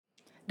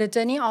The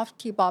Journey of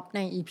T-Pop ใน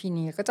EP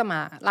นี้ก็จะมา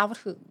เล่า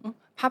ถึง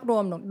ภาพรว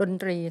มดน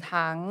ตรี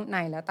ทั้งใน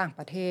และต่างป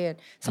ระเทศ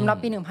สำหรับ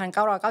ปี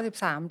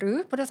 1993 หรือ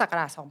พุทธศัก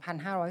ราช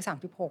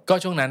 2536 ก็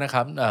ช่วงนั้นนะค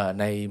รับ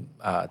ใน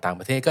ต่าง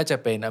ประเทศก็จะ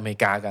เป็นอเมริ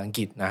กากับอัง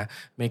กฤษนะ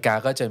อเมริกา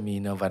ก็จะมี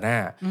Nirvana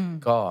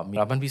ก็มี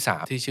อัลบั้มที่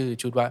 3 ที่ชื่อ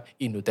ชุดว่า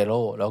In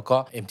Utero แล้วก็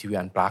MTV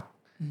Unplugged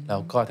แล้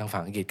วก็ทาง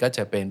ฝั่งอังกฤษก็จ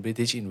ะเป็น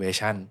British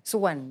Invasion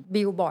ส่วน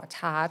Billboard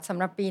Chart สำ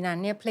หรับปีนั้น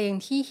เนี่ยเพลง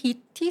ที่ฮิต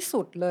ที่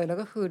สุดเลยแล้ว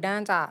ก็คือน่า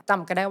จะจ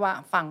ำกันได้ว่า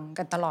ฟัง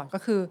กันตลอดก็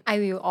คือ I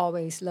Will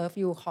Always Love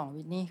You ของ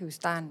Whitney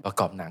Houston ประ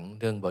กอบหนัง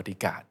เรื่อง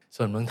Bodyguard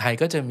ส่วนเมืองไทย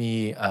ก็จะมี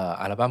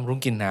อัลบั้มรุ้ง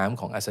กินน้ำ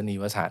ของอัศนี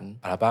วสันต์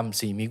อัลบั้ม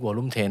Z-MYX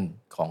Volume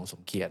 10 ของส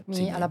มเกียรติ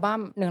มีอัลบั้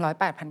ม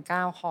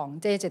 108,900 ของ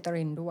เจเจต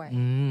รินด้วย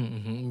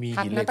มี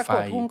หินเหล็กไฟ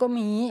ทุ่งก็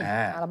มี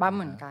อัลบั้มเ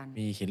หมือนกัน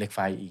มีหินเหล็กไฟ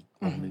อีก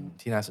วงนึง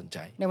ที่น่าสนใจ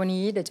ในวัน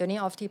นี้ The Journey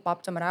of T-Pop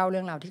จะมาเล่าเ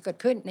รื่องราวที่เกิด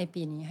ขึ้นใน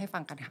ปีนี้ให้ฟั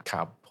งกันค่ะค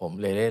รับผม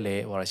เล่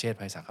วรเชษฐ์ไ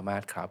พศาลมา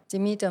ศครับจิ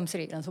มมี่เจิมสิ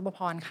ริเรืองสุภพ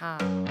รค่ะ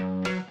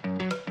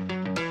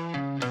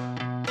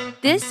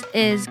This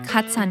is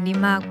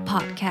Katsandimak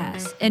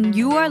Podcast and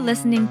you are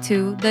listening to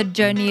The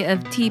Journey of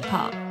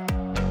T-Pop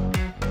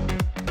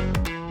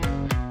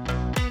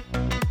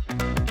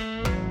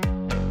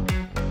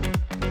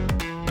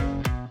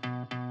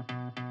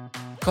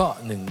ก็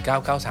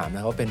1993น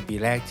ะครับเป็นปี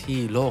แรกที่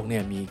โลกเนี่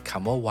ยมีค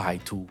ำว่า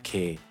Y2K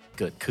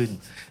เกิดขึ้น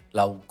เ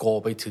ราโก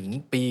ไปถึง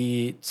ปี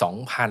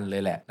 2000 เล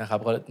ยแหละนะครับ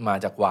ก็มา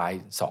จาก Y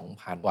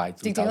 2000 Y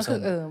 2000จริงๆก็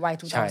คือY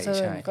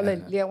 2000ก็เลย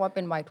เรียกว่าเ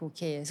ป็น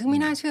Y2K ซึ่งไม่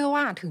น่าเชื่อ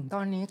ว่าถึงต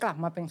อนนี้กลับ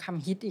มาเป็นค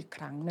ำฮิตอีกค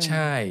รั้งนึงใ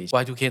ช่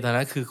Y2K ตอน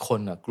นั้นคือคน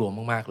กลัว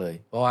มากๆเลย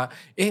เพราะว่า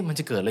มัน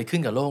จะเกิดอะไรขึ้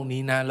นกับโลก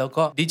นี้นะแล้ว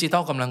ก็ดิจิตอ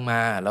ลกำลังม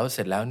าแล้วเส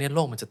ร็จแล้วเนี่ยโล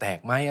กมันจะแตก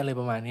ไหมอะไร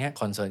ประมาณนี้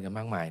คอนเซิร์นกันม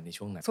ากมายใน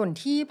ช่วงนั้นส่วน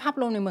ที่ภาพ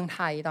รวมในเมืองไท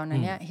ยตอนนั้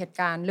นเนี่ยเหตุ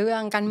การณ์เรื่อ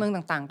งการเมือง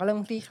ต่างๆก็เริ่ม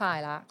คลี่คลาย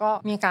แล้วก็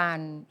มีการ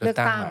เลือก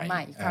ตั้งให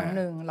ม่อีกครั้ง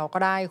นึงเราก็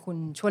ได้คุณ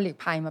ชวนหลีก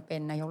ภัยมาเป็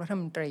นนายกรัฐ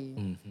มนตรี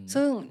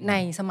ซึ่งใน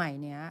สมัย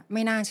เนี้ยไ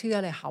ม่น่าเชื่อ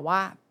เลยค่ะว่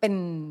าเป็น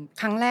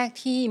ครั้งแรก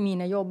ที่มี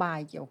นโยบาย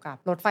เกี่ยวกับ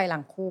รถไฟรา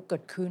งคู่เกิ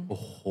ดขึ้นโอ้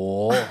โห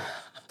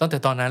ตั้งแต่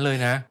ตอนนั้นเลย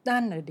นะด้า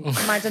นเลยดิ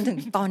มาจนถึง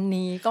ตอน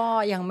นี้ก็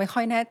ยังไม่ค่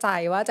อยแน่ใจ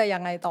ว่าจะยั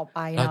งไงต่อไป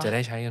เราจะไ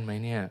ด้ใช้กันไหม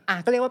เนี่ย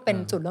ก็เรียกว่าเป็น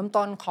จุดเริ่ม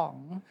ต้นของ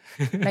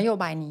นโย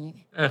บายนี้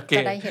จ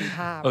ะได้เห็นภ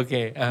าพโอเค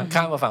ข้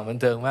ามมาฝั่งบัน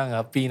เทิงบ้างค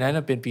รับปีนั้น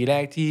เป็นปีแร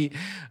กที่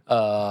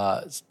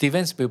สตีเว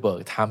นสปิลเบิร์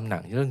กทำหนั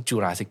งเรื่องจู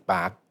ราสสิคพ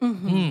าร์ค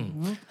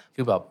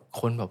คือแบบ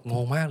คนแบบง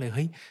งมากเลยเ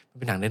ฮ้ยมัน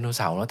เป็นหนังไดโนเ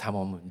สาร์แล้วทำอ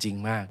อกมาเหมือนจริง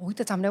มากแ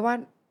ต่จำได้ว่า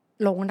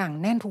โรงหนัง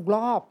แน่นทุกร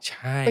อบใ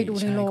ช่ไปดู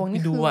ในโรง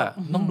นี่คือ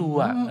ต้องดู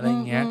อะไร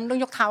เงี้ยต้อง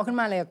ยกเท้าขึ้น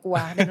มาเลยกลัว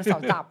ไดโนเสา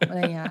ร์จับอะไร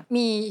เงี้ย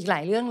มีอีกหลา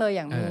ยเรื่องเลยอ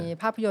ย่างมี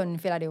ภาพยนตร์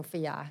ฟิลาเดลเ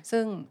ฟีย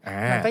ซึ่ง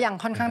มันก็ยัง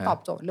ค่อนข้างตอบ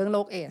โจทย์เรื่องโร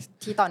คเอดส์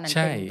ที่ตอนนั้น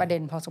เป็นประเด็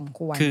นพอสมค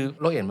วรคือ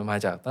โรคเอดส์มันมา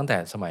จากตั้งแต่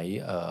สมัย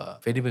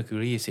เฟรดดี้เมอร์คิว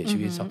รีเสียชี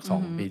วิต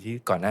2 ปีที่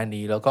ก่อนหน้า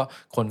นี้แล้วก็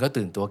คนก็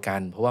ตื่นตัวกั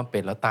นเพราะว่าเป็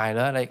นแล้วตายแ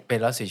ล้วอะไรเป็น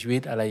แล้วเสียชีวิ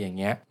ตอะไรอย่าง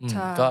เงี้ย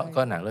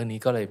ก็หนังเรื่องนี้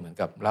ก็เลยเหมือน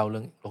กับเล่าเรื่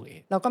องโรคเอ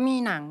ดส์แล้วก็มี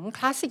หนังค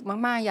ลาสสิก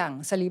มากๆอย่าง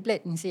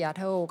Sleepless in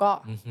Seattle ก็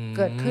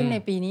เกิดขึ้นใน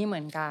ปีนี้เหมื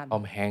อนกันทอ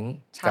มแฮงค์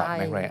กับแ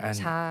ม็กไรอัน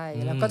ใช่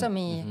แล้วก็จะ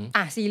มี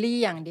ซีรี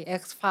ส์อย่าง The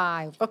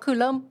X-Files ก็คือ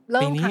เริ่ม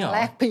ครั้งแร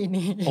กปี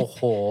นี้โอ้โห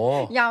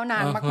ยาวนา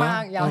นมา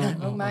กๆยาวนาน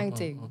มากๆจ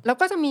ริงแล้ว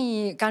ก็จะมี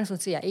การสูญ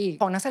เสียอีก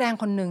ของนักแสดง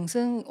คนหนึ่ง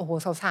ซึ่งโอ้โห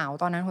สาว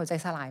ๆตอนนั้นหัวใจ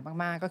สลาย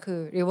มากๆก็คือ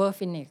River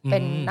Phoenix เป็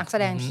นนักแส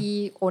ดงที่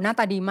หน้า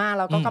ตาดีมาก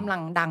แล้วก็กำลั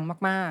งดัง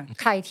มาก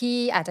ๆใครที่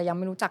อาจจะยังไ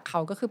ม่รู้จักเขา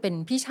ก็คือเป็น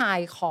พี่ชาย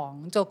ของ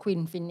โจควิ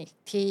นฟินิกซ์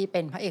ที่เป็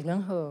นพระเอกเรื่อ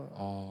ง Her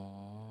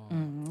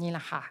นี่แหล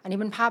ะค่ะอันนี้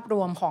เป็นภาพร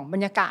วมของบร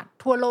รยากาศ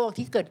ทั่วโลก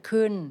ที่เกิด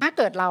ขึ้นถ้าเ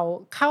กิดเรา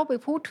เข้าไป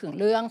พูดถึง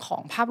เรื่องขอ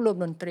งภาพรวม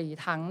ดนตรี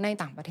ทั้งใน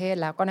ต่างประเทศ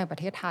แล้วก็ในประ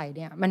เทศไทยเ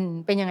นี่ยมัน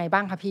เป็นยังไงบ้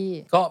างคะพี่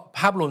ก็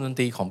ภาพรวมดน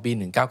ตรีของปี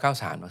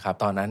1993นะครับ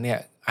ตอนนั้นเนี่ย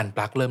อันป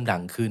ลั๊กเริ่มดั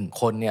งขึ้น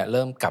คนเนี่ยเ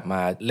ริ่มกลับม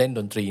าเล่นด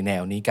นตรีแน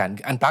วนี้กัน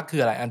อันปลั๊กคือ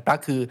อะไรอันปลั๊ก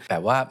คือแบ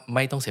บว่าไ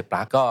ม่ต้องเสียบป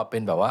ลั๊กก็เป็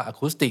นแบบว่าอะ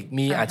คูสติก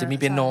มีอาจจะมี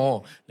เปียโน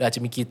หรืออาจจ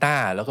ะมีกีตา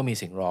ร์แล้วก็มี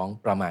เสียงร้อง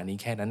ประมาณนี้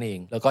แค่นั้นเอง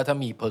แล้วก็ถ้า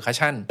มีเพอร์คัช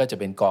ชั่นก็จะ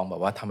เป็นกลองแบ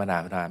บว่าธรรมดา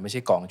ไม่ใช่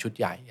กลองชุด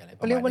ใหญ่อะไรปร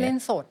ะมาณนี้เรียกว่าเล่น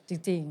สดจ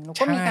ริงๆแล้ว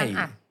ก็มีการ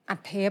อัด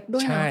เทปด้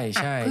วยนะ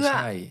อัดเพื่อ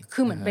คื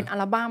อเหมือนเป็นอั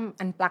ลบั้ม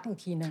อันปลั๊กอีก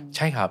ทีนึงใ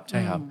ช่ครั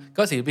บ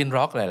ก็ศิลปิน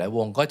ร็อกหลายๆว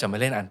งก็จะมา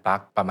เล่นอันปลั๊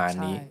กประมาณ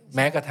นี้แ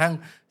ม้กระทั่ง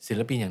ศิ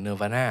ลปินอย่าง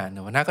Nirvana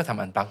ก็ท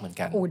ำอันปลั๊กเหมือน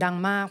กันดัง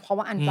มากเพราะ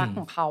ว่าอันปลั๊กข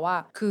องเขาอ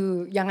ะคือ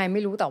ยังไงไ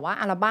ม่รู้แต่ว่า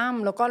อัลบั้ม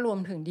แล้วก็รวม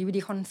ถึง DVD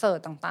คอนเสิร์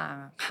ตต่าง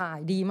ๆขาย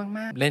ดีม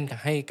ากๆเล่น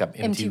ให้กับ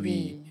MTV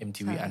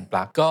อันป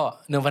ลั๊กก็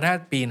Nirvana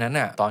ปีนั้น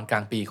น่ะตอนกลา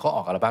งปีเขาอ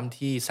อกอัลบั้ม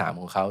ที่3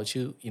ของเขา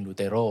ชื่อ In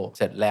Utero เ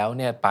สร็จแล้วเ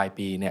นี่ยปลาย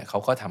ปีเนี่ยเขา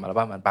ก็ทำอัล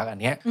บั้มอันปลั๊กอัน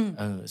เนี้ย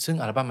ซึ่ง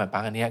อัลบั้มอันป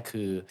ลั๊กอันเนี้ย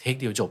คือเทค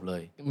เดียวจบเล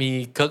ยมี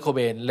เคิร์ท โคเบ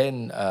นเล่น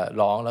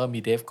ร้องแล้วก็มี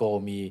เดฟโก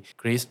มี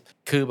คริส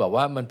คือแบบ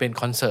ว่ามันเป็น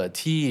คอนเสิร์ต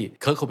ที่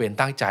เคิร์ท โคเบน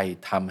ตั้งใจ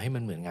ทำให้มั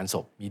นเหมือนงานศ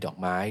พมีดอก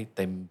ไม้เ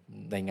ต็ม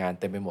ในงาน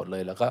เต็มไปหมดเล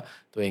ยแล้วก็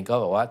ตัวเองก็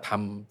แบบว่าท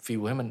ำฟิ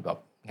ลให้มันแบบ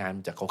งาน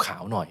จากขา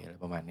วๆหน่อยอะไร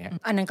ประมาณนี้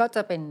อันนั้นก็จ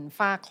ะเป็น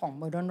ฝ้าของ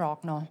โมเดิร์นร็อก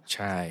เนาะใ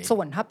ช่ส่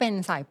วนถ้าเป็น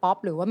สายป๊อป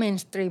หรือว่าเมน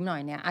สตรีมหน่อ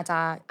ยเนี่ยอาจจะ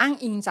อ้าง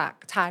อิงจาก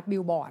ชาร์ตบิ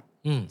ลบอร์ด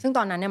ซึ่งต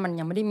อนนั้นเนี่ยมัน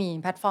ยังไม่ได้มี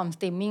แพลตฟอร์มส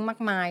ตรีมมิ่งมาก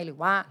มายหรือ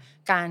ว่า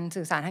การ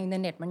สื่อสารทางอินเทอ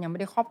ร์เน็ตมันยังไม่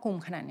ได้ครอบคลุม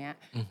ขนาดนี้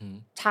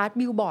ชาร์ต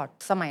บิลบอร์ด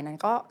สมัยนั้น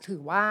ก็ถื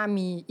อว่า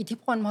มีอิทธิ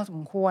พลพอส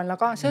มควรแล้ว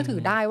ก็เชื่อถื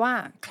อได้ว่า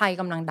ใคร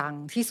กำลังดัง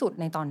ที่สุด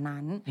ในตอน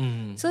นั้น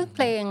ซึ่งเพ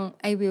ลง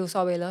I Will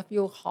Always Love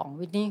You ของ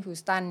Whitney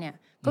Houston เนี่ย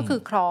ก็คือ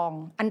ครอง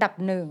อันดับ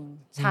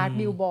1ชาร์ต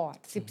บิลบอร์ด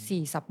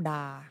14สัปด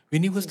าห์วิ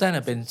นนี่ ฮูสตัน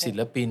เป็นศิ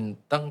ลปิน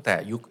ตั้งแต่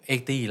ยุค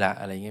 80 ละ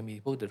อะไรเงี้ยมี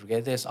พวก The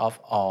Greatest of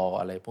All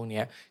อะไรพวกเ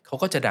นี้ยเขา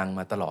ก็จะดัง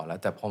มาตลอดแล้ว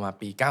แต่พอมา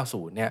ปี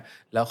 90 เนี่ย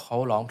แล้วเขา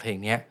ร้องเพลง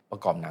เนี้ยปร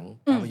ะกอบหนัง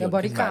ภาพยนตร์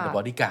ขึ้นมา The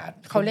Bodyguard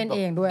เขาเล่นเอ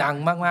งด้วยดัง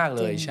มากๆเ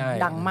ลยใช่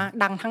ดังมาก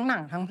ดังทั้งหนั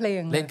งทั้งเพล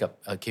งเล่นกับ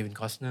เควิน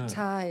คอสเนอร์ใ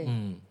ช่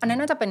อันนั้น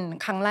น่าจะเป็น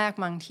ครั้งแรก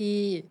มั้งที่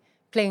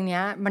เพลงเนี้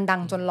ยมันดั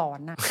งจนหลอ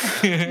นน่ะ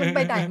มันไป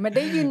ไหนมันไ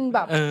ด้ยินแบ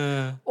บ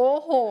โอ้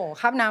โห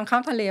ข้ามน้ำข้า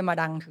มทะเลมา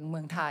ดังถึงเมื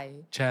องไทย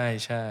ใ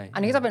ช่ๆอั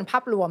นนี้จะเป็นภา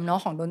พรวมเนาะ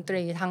ของดนต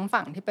รีทั้ง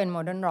ฝั่งที่เป็นโม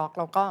เดิร์นร็อก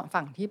แล้วก็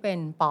ฝั่งที่เป็น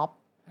ป๊อป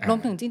รวม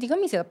ถึงจริงๆก็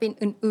มีศิลปิน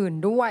อื่น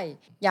ๆด้วย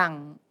อย่าง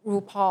รู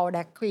พอลแด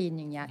กควีน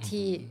อย่างเงี้ย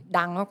ที่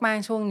ดังมาก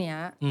ๆช่วงเนี้ย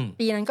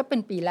ปีนั้นก็เป็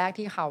นปีแรก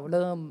ที่เขาเ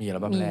ริ่มมีอัล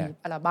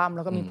บั้มแ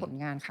ล้วก็มีผล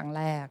งานครั้งแ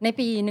รกใน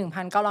ปี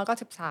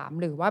 1993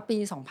 หรือว่าปี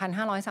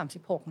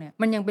 2536 เนี่ย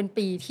มันยังเป็น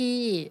ปีที่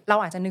เรา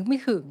อาจจะนึกไม่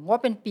ถึงว่า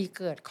เป็นปีเ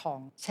กิดของ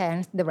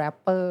Chance the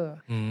Rapper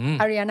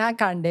Ariana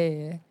Grande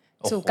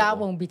สู่ก้าว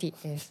วง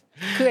BTS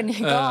คืออัน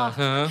นี้ก็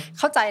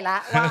เข้าใจละ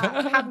ว่า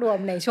ภาพรวม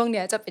ในช่วง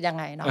นี้จะเป็นยัง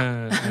ไงเนาะ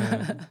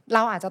เร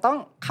าอาจจะต้อง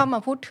เข้ามา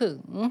พูดถึง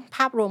ภ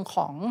าพรวมข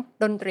อง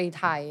ดนตรี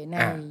ไทยใน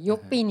ยุค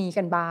ปีนี้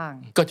กันบ้าง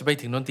ก็จะไป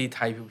ถึงดนตรีไท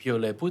ยเพียว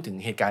ๆเลยพูดถึง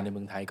เหตุการณ์ในเ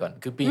มืองไทยก่อน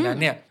คือปีนั้น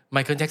เนี่ยไม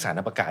เคิลแจ็คสัน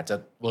ประกาศจะ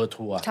เวิลด์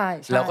ทัวร์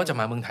แล้วก็จะ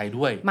มาเมืองไทย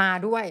ด้วย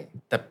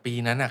แต่ปี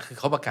นั้นน่ะคือ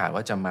เขาประกาศว่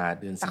าจะมา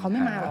เดือนสิงหาเขา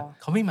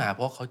ไม่มาเพ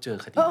ราะเขาเจอ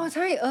คดีใ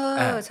ช่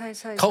ใ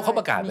ช่เขา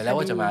ประกาศไปแล้ว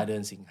ว่าจะมาเดือ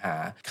นสิงหา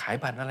ขาย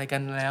บัตรอะไรกั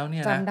นแล้วเ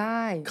นี่ยนะจำไ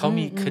ด้เขา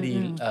มีคดี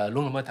ล่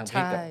วงละเมิดทางเพ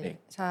ศกับเด็ก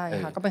ใช่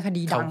ค่ะก็เป็นค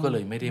ดีดังเขาก็เล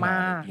ยไม่ได้มา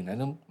ในปีนั้น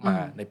ต้องมา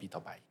ในปีต่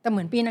อไปแต่เห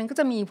มือนปีนั้นก็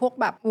จะมีพวก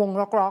แบบวง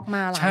ร็อกๆม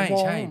าหลายว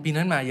งใช่ปี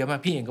นั้นมาเยอะมาก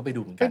พี่เองก็ไป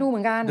ดูเหมือนกั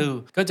น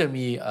ก็จะ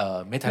มี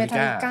เมทัลลิ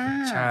ก้า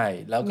ใช่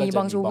แล้วก็จะมีบ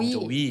องโจ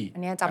วีอั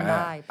นนี้จำไ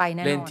ด้ไปแ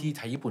น่นอนเล่นที่ไ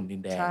ทยญี่ปุ่นดิ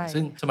นแดง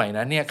ซึ่งสมัย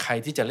นั้นเนี่ยใคร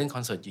ที่จะเล่นค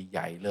อนเสิร์ตให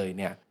ญ่ๆเลย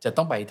เนี่ยจะ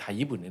ต้องไปไทย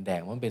ญี่ปุ่นดินแด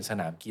งมันเป็นส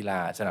นามกีฬา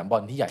สนามบอ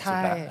ลที่ใหญ่สุด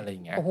ละอะไรอย่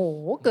างเงี้ยโอ้โห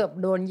เกือบ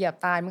โดนเหยียบ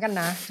ตายเหมือนกัน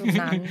นะจุด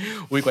นั้น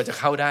กว่าจะ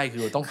เข้าได้คื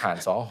อต้องผ่าน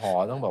สห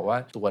ต้องบอกว่า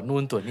ตรวจนู่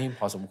นตรวจนี่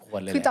พอสมควร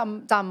เลยคือ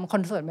จำคอ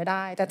นเสิร์ตไม่ไ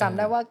ด้แต่จำไ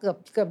ด้ว่าเ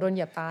กือบโดนเห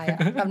ยียบตาย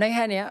จำได้แ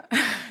ค่นี้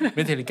เม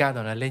ทัลลิก้าต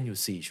อนนั้นเล่นอ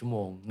ยู่4ชั่วโม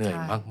งเหนื่อย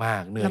มา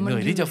กๆเหนื่อ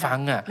ยที่จะฟัง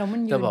อ่ะแล้วมั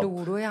นยืนดู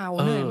ด้วย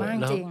เหนื่อยมาก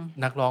จริง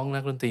นักร้องนั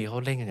กดนตรีเขา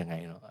เล่นกันยังไง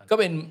เนาะก็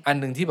เป็นอัน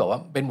นึงที่แบบว่า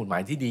เป็นหมุดหมา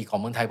ยที่ดีของ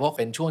เมืองไทยเพราะ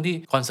เป็นช่วงที่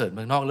คอนเสิร์ตเ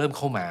มืองนอกเริ่มเ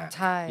ข้ามา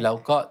แล้ว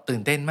ก็ตื่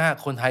นเต้นมาก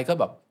คนไทยก็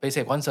แบบไปเส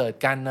พคอนเสิร์ต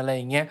กันอะไรอ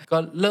ย่างเงี้ยก็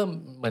เริ่ม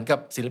เหมือนกับ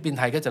ศิลปินไ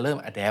ทยก็จะเริ่ม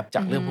อะแดปจ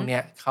ากเรื่องพวกนี้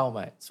เข้าม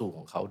าสู่ข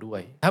องเขาด้ว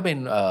ยถ้าเป็น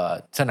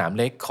สนาม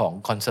เล็กของ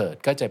คอนเสิร์ต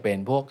ก็จะเป็น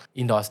พวก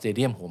อินดอร์สเตเ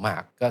ดียมหัวหมา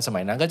กก็สมั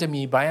ยนั้นก็จะ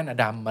มีไบรอันอ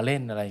ดัมมาเล่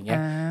นอะไรอย่างเงี้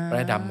ยไบรอั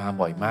นอดัมมา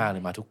บ่อยมากเล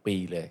ยมาทุกปี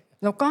เลย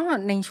แล้วก็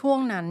ในช่วง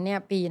นั้นเนี่ย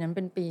ปีนั้นเ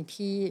ป็นปี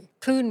ที่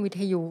คลื่นวิ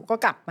ทยุก็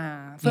กลับมา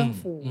เฟื่อง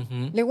ฟู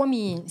เรียกว่า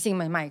มีสิ่งใ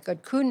หม่ๆเกิด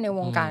ขึ้นในว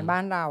งการบ้า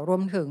นเรารว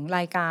มถึงร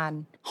ายการ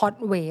Hot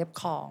Wave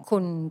ของคุ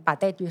ณปา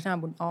เต้ยุทธนา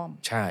บุญอ้อม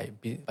ใช่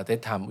ปาเต้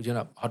ทำยุทธน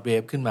า Hot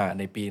Wave ขึ้นมา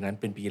ในปีนั้น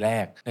เป็นปีแร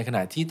กในขณ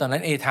ะที่ตอนนั้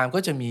น A-Time ก็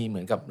จะมีเหมื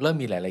อนกับเริ่ม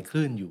มีหลายๆค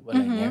ลื่นอยู่อะไ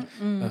รเงี้ย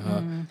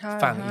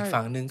ฝั่งอีก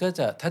ฝั่งนึงก็จ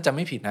ะถ้าจะไ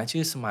ม่ผิดนะ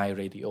ชื่อ Smile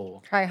Radio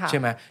ใช่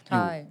ไหมอ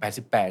ยู่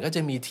88ก็จ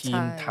ะมีที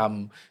มทำ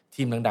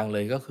ทีมดังๆเล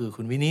ยก็คือ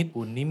คุณวินิต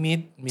บุญนิมิต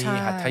รมี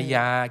หัตถย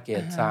าเกีย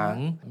รติสัง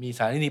มีส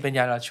ารินีปัญญ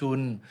าราชุน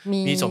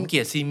มีสมเกี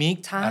ยรติซีมิก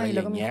อะไรอ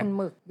ย่างเงี้ยแล้วก็มีคุณ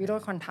หมึกวิโร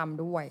จน์คอนธรรม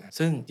ด้วย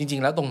ซึ่งจริ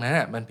งๆแล้วตรงนั้น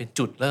อ่ะมันเป็น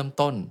จุดเริ่ม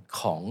ต้น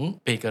ของ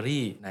เบเกอ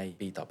รี่ใน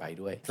ปีต่อไป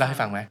ด้วยเล่าให้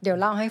ฟังไหมเดี๋ยว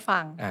เล่าให้ฟั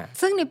ง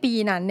ซึ่งในปี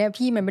นั้นเนี่ย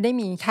พี่มันไม่ได้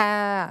มีแค่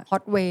ฮอ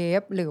ตเว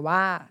ฟหรือว่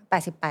า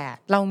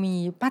88เรามี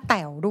ป้าแ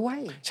ต๋วด้วย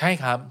ใช่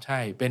ครับใช่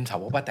เป็นสา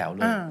วกป้าแต๋วเ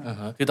ลย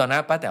คือตอนนั้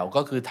นป้าแต๋ว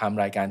ก็คือท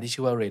ำรายการที่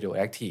ชื่อว่า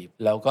Radioactive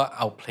แล้วก็เ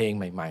อาเพลง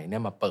ใหม่ๆเนี่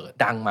ยมาเปิด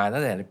ดังมา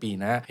ตั้งแต่ในปี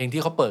นะเพลง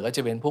ที่เขาเปิดก็จ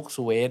ะเป็นพวก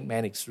Suede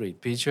Manic Street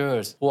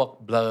Preachers พวก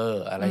Blur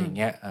อะไรอย่างเ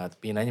งี้ย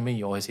ปีนั้นยังไม่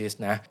มี Oasis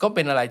นะก็เ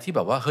ป็นอะไรที่แ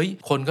บบว่าเฮ้ย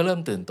คนก็เริ่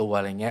มตื่นตัว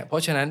อะไรเงี้ยเพรา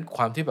ะฉะนั้นค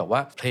วามที่แบบว่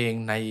าเพลง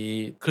ใน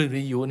คลื่นวิ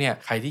ทยุเนี่ย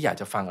ใครที่อยาก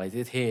จะฟังอะไร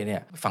เท่ๆเนี่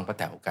ยฟังป้า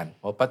แต๋วกัน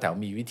เพราะป้าแต๋ว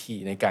มีวิธี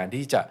ในการ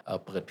ที่จะ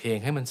เปิดเพลง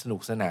ให้มันสนุ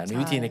กสนานมี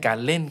วิธีในการ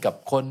เล่นกับ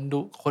คนดู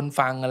คน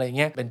ฟังอะไร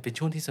เงี้ยเป็น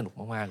ช่วงที่สนุก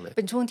มากๆเลยเ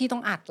ป็นช่วงที่ต้อ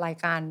งอัดราย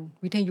การ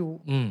วิทยุ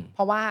เพ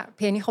ราะว่าเ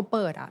พลงที่เขาเ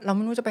ปิดอะเราไ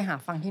ม่รู้จะไปหา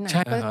ฟังที่ไหน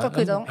ก็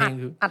คือจะต้อง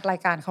อัดราย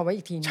การเขาไว้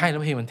อีกทีใช่แล้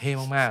วเพลงมันเท่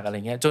มากๆอะไร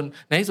เงี้ยจน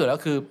ในที่สุดแล้ว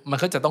คือมัน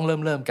ก็จะต้องเ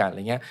ริ่มกันอะไ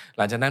รเงี้ยห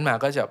ลังจากนั้นมา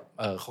ก็จะ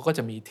เขาก็จ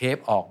ะมีเทป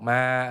ออกมา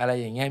อะไร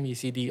อย่างเงี้ยมี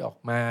ซีดีออก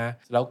มา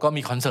แล้วก็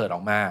มีคอนเสิร์ตอ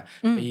อกมา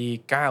ปี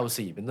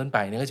94เป็นต้นไป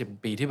เนี่ยก็จะเป็น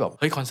ปีที่แบบ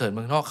เฮ้ยคอนเสิร์ตเ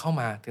มืองนอกเข้า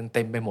มาเ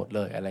ต็มไปหมดเ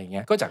ลยอะไรเ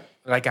งี้ยก็จาก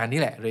รายการนี้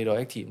แหละ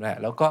Radioactive แหละ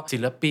แล้วก็ศิ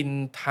ลปิน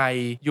ไทย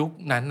ยุค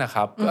นั้นนะค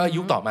รับก็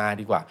ยุคต่อมา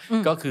ดีกว่า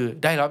ก็คือ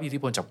ได้รับอิทธิ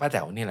พลจากป้าแ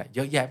ต๋วนี่แหละเย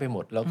อะแยะไปหม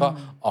ดแล้วก็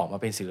ออกมา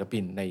เป็นศิลปิ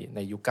นใน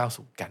ยุค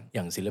90กันอ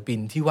ย่างศิลปิน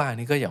ที่ว่า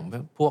นี่ก็อย่าง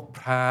พวกพ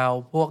ราว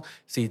พวก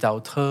สีเต๋า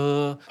เธอ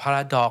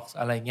Paradox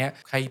อะไรเงี้ย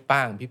ใครป้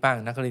างพี่ป้าง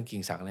นักเรียนกิ่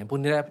งศักดิ์อะไรพวก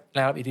นี้ไ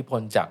ด้รับอิทธิพ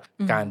ลจาก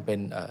การเป็น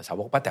สา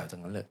วกป้าแต๋วทั้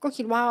งนั้นเลยก็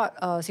คิดว่า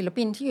ศิล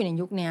ปินที่อยู่ใน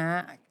ยุคนี้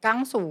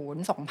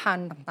90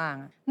 2000ต่าง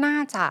ๆน่า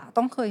จะ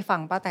ต้องเคยฟั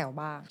งป้าแต๋ว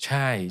บ้างใ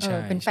ช่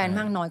เป็นแฟน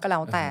มากน้อยก็แล้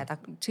วแต่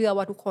เชื่อ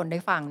ว่าทุกคนได้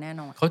ฟังแน่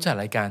นอนเขาจัด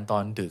รายการตอ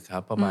นดึกครั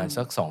บประมาณ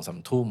สัก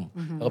 2-3 ทุ่ม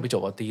แล้วก็ไปจ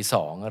บตี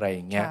 2อะไรอ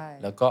ย่างเงี้ย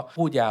แล้วก็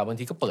พูดยาวบาง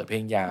ทีก็เปิดเพล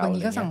งยาวบาง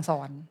ทีก็สั่งส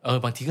อน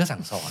บางทีก็สั่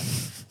งสอน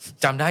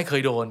จำได้เค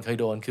ยโ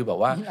ดนคือแบบ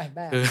ว่า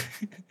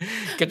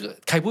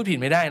ใครพูดผิด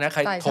ไม่ได้นะใค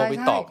รโทรไป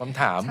ตอบคำ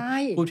ถาม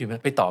พูดผิด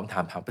ไปตอบคำถา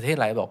มประเทศอ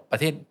ะไรบอกประ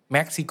เทศเ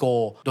ม็กซิโก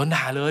โดน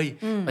ด่าเลย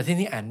ประเทศ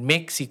นี้อ่านเม็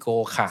กซิโก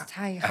ค่ะใ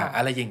ช่ค่ะอ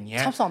ะไรอย่างเงี้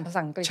ยชอบสอนภาษ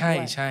าอังกฤษด้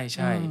วยใ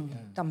ช่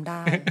จำได้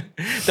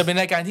แต่เป็น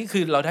รายการที่คื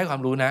อเราได้ควา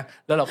มรู้นะ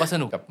แล้วเราก็ส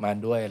นุกกับมัน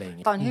ด้วยอะไรอย่างเ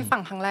งี้ยตอนที่ฟั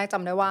งครั้งแรกจ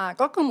ำได้ว่า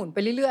ก็คือหมุนไป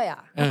เรื่อยๆอ่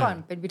ะเมื่อก่อน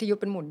เป็นวิทยุ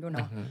เป็นหมุนอยู่เน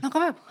าะแล้วก็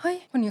แบบเฮ้ย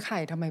คนนี้ใคร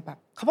ทำไมแบบ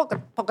เขาบอก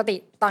ปกติ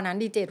ตอนนั้น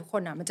ดีเจทุกค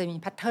นอ่ะมันจะมี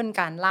แพทเทิร์น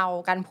การเล่า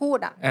การพูด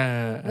อ่ะ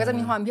ก็จะ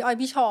มีความพี่อ้อย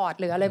พี่ชอต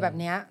หรืออะไรแบบ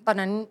เนี้ยตอน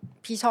นั้น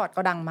พี่ชอต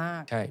ก็ดังมา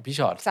กใช่พี่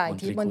ชอตสาย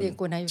ทิพย์มนตรี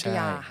กุลอยุธย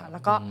าค่ะแล้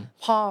วก็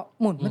พอ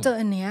หมุนมาเจอ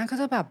อันเนี้ยก็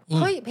จะแบบเ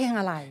ฮ้ยเพลง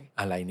อะไร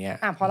เนี่ย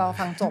พอเรา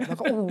ฟังจบแล้ว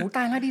ก็โอ้โหต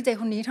ายแล้วดีเจ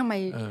คนนี้ทำไม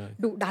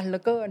ดุดันเหลื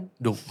อเกิน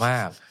ดุมา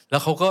กแล้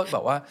วเขาก็แบ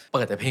บว่าเ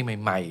ปิดแต่เพลง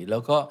ใหม่ๆแล้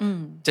วก็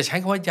จะใช้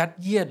คำว่ายัด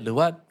เยียดหรือ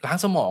ว่าล้าง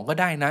สมองก็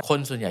ได้นะคน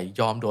ส่วนใหญ่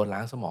ยอมโดนล้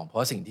างสมองเพรา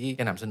ะสิ่งที่แก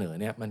นำเสนอ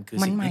เนี่ยมันคือ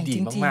สิ่งที่ดี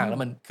มากๆแล้ว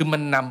มันคือมั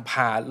นนำพ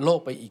าโลก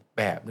ไปอีก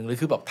แบบนึงเลย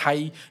คือแบบไทย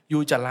อ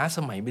ยู่จะล้าส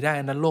มัยไม่ได้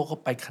นะโลกเขา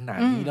ไปขนาด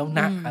นี้แล้ว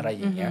นะอะไร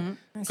อย่างเงี้ย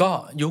ก็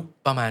ยุค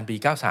ประมาณปี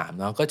93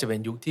เนาะก็จะเป็น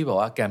ยุคที่แบบ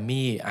ว่าแกรม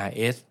มี่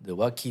RS หรือ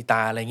ว่าคีต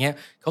าอะไรเงี้ย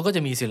เขาก็จ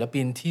ะมีศิล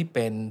ปินที่เ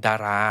ป็นดา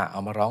ราเอา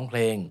มาร้องเพล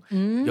ง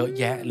เยอะ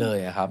แยะเลย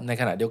ครับใน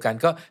ขณะเดียวกัน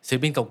ก็ศิล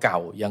ปินเก่า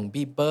ๆอย่าง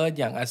พี่เบิร์ด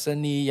อย่างอัศ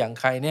นีอย่าง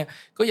ใครเนี่ย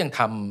ก็ยังท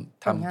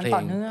ำเพล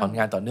งผล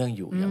งานต่อเนื่องอ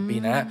ยู่อย่างปี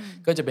นั้น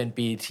ก็จะเป็น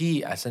ปีที่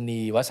อัศนี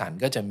วสันต์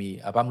ก็จะมี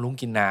อัลบั้มลุ้ง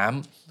กินน้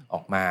ำอ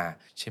อกมา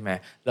ใช่ไหม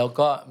แล้ว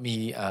ก็มี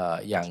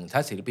อย่างถ้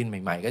าศิลปินใ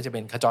หม่ๆก็จะเป็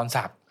นขจร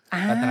ศักดิ์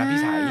รัตนพิ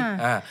สัย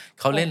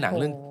เขาเล่นหนัง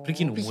เรื่องพริก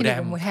ขี้หนูหมูแด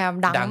ง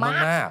ดังม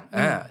าก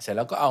เสร็จแ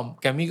ล้วก็เอา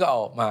แกรมมี่ก็เอา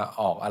มา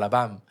ออกอัล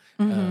บั้ม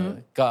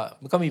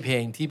ก็มีเพล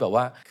งที่แบบ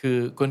ว่าคือ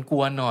ก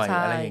วนๆหน่อย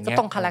อะไรอย่างเงี้ยก็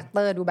ตรงคาแรคเต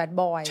อร์ดูแบด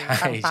บอย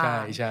ต่า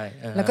ง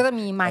ๆแล้วก็จะ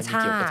มีมาช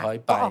า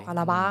ก็ออกอั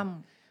ลบั้ม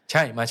ใ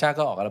ช่มาชา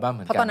ก็ออกอัลบั้มเห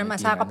มือนกันเพราะตอนนั้นมา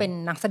ชาก็เป็น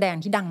นักแสดง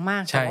ที่ดังมา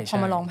กแต่พอ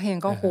มาร้องเพลง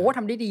ก็โหท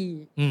ำได้ดี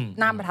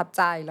น่าประทับใ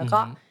จแล้ว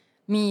ก็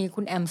มี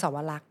คุณแอมสาว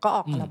รักษ์ก็อ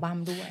อกอัลบั้ม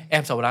ด้วยแอ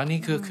มสาวรักษ์นี่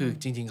คือ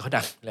จริงๆเขา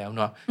ดังแล้วเ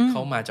นาะเข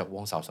ามาจากว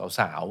งส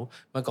าว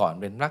เมื่อก่อน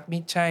เป็นรักมิ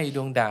ตรใช่ด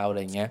วงดาวอะไร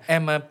เงี้ยแอ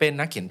มมาเป็น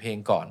นักเขียนเพลง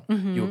ก่อน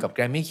อยู่กับแก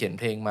รมมี่เขียน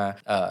เพลงมา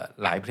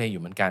หลายเพลงอ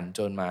ยู่เหมือนกันจ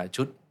นมา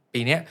ชุด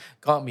ปีนี้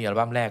ก็มีอัล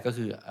บั้มแรกก็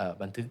คือ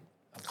บันทึก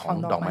ของ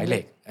ดอกไม้เห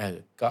ล็ก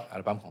ก็อั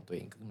ลบั้มของตัวเอ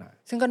งขึ้นมา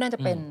ซึ่งก็น่าจะ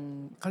เป็น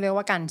เขาเรียก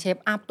ว่าการเชฟ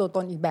อัพตัวต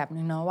นอีกแบบ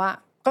นึงเนาะว่า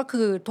ก็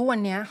คือทุกวัน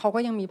นี้เขาก็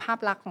ยังมีภาพ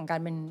ลักษณ์ของการ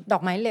เป็นดอ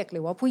กไม้เหล็กห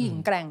รือว่าผู้หญิง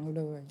แกร่งอยู่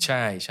เลยใ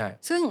ช่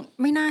ซึ่ง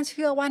ไม่น่าเ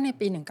ชื่อว่าใน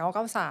ปี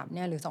1993เ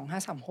นี่ยหรือ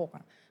2536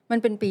อ่ะมัน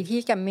เป็นปีที่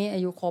แกรมมี่อ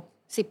ายุครบ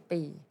10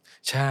 ปี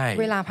ใช่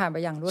เวลาผ่านไป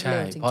อย่างรวดเร็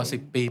วจริงๆพอ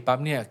10 ปีปั๊บ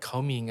เนี่ยเขา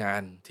มีงา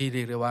นที่เ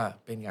รียกได้ว่า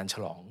เป็นงานฉ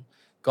ลอง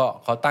ก็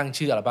เขาตั้ง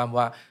ชื่ออัลบั้ม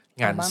ว่า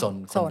งานซน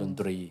คนดน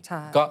ตรี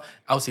ก็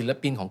เอาศิล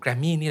ปินของแกรม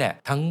มี่นี่แหละ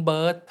ทั้งเ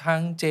บิร์ดทั้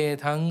งเจ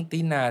ทั้งติ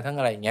นาทั้ง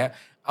อะไรอย่างเงี้ย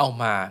เอา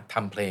มาท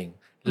ำเพลง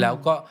แล้ว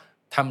ก็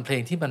ทำเพล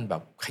งที่มันแบ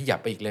บขยับ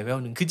ไปอีกเลเวล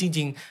นึงคือจ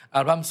ริงๆอั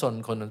ลบั้มซน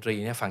คนดนตรี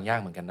เนี่ยฟังยาก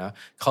เหมือนกันนะ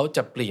เขาจ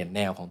ะเปลี่ยนแ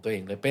นวของตัวเอ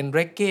งเลยเป็นเร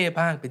กเก้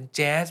บ้างเป็นแ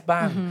จ๊สบ้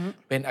าง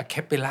เป็นอะแค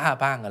ปเปล่า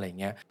บ้างอะไร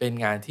เงี้ยเป็น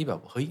งานที่แบ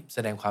บเฮ้ยแส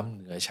ดงความเห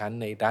นือชั้น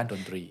ในด้านด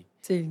นตรี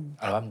จริง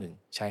อัลบั้มหนึ่ง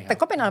ใช่ครับแต่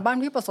ก็เป็นอัลบั้ม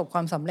ที่ประสบคว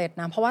ามสำเร็จ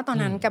นะเพราะว่าตอน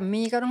นั้นแกรม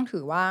มี่ก็ต้องถื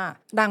อว่า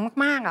ดัง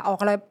มากๆออก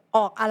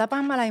อัล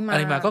บั้มอะไรม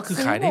าก็คือ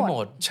ขายได้หม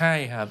ดใช่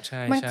ครับใ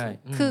ช่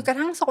คือกระ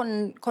ทั่งโซน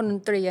คนด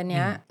นตรีเ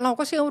นี้ยเรา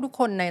ก็เชื่อว่าทุก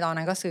คนในตอน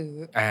นั้นก็ซื้อ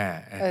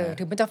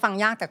ถึงมันจะฟัง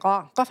ยากแต่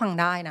ก็ฟัง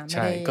ได้นะไม่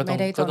ได้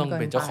ก็ต้อง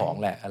เป็นเจ้าของ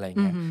แหละอะไร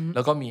เงี้ยแ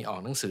ล้วก็มีออก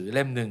หนังสือเ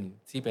ล่มนึง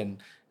ที่เป็น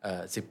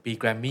10 ปี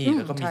แกรมมี่แ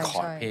ล้วก็มีค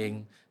อร์ดเพลง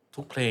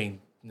ทุกเพลง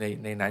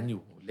ในนั้นอ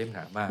ยู่เล่มหน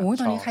ามาก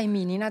ตอนนี้ใคร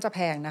มีนี่น่าจะแพ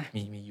งนะ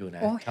มีอยู่น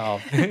ะชอบ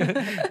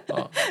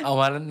เอา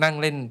มานั่ง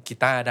เล่นกี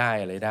ตาร์ได้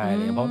อะไรได้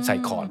เลยเพราะใส่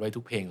คอร์ดไว้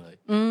ทุกเพลงเลย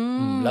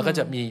แล้วก็จ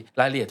ะมี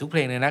รายละเอียดทุกเพล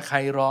งเลยนะใคร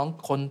ร้อง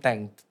คนแต่ง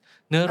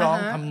เนื้อร้อง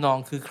ทำนอง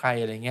คือใคร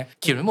อะไรเงี้ย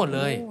เขียนไว้หมดเ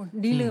ลย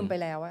ดีลืมไป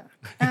แล้วอะ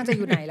น่าจะอ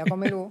ยู่ไหนแล้วก็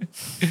ไม่รู้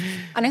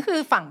อันนั้นคือ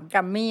ฝั่งแกร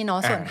มมี่เนา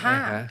ะส่วนถ้า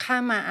ข้า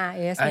มมา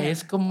RS เนี่ย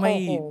ก็ไม่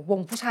ว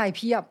งผู้ชายเ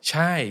พียบใ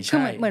ช่คื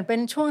อเหมือนเป็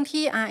นช่วง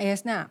ที่ RS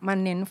เนี่ยมัน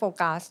เน้นโฟ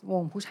กัสว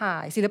งผู้ชา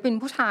ยศิลปิน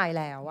ผู้ชาย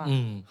แล้วอะ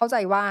เข้าใจ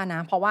ว่าน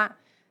ะเพราะว่า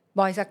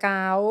บอยสเก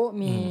าต์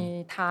มี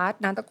ทัศน์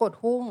นันตะกด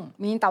หุ้ง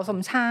มีเต๋าสม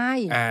ชาย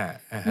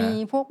มี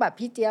พวกแบบ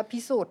พี่เจี๊ยบพิ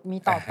สุทธิ์มี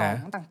ต่อขอ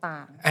งต่า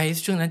งๆไอ้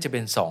ช่วงนั้นจะเป็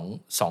น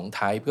2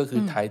 type ก็คื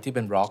อ type ที่เ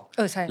ป็นร็อก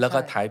แล้วก็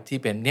type ที่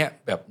เป็นเนี่ย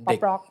แบบเด็ก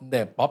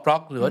ป๊อปร็อ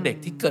กหรือว่าเด็ก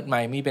ที่เกิดให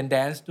ม่มีเป็นแด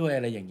นซ์ด้วยอ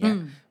ะไรอย่างเงี้ย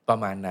ประ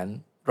มาณนั้น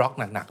ร็อก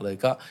หนักๆเลย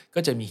ก็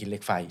จะมีหินเหล็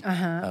กไฟ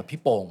พี่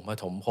โป่งป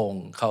ฐมพง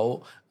ษ์เขา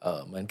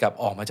เหมือนกับ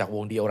ออกมาจากว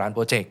งดีโอรานโป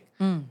รเจกต์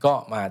ก็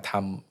มาท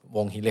ำว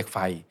งหินเหล็กไฟ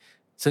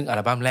ซึ่งอัล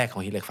บั้มแรกขอ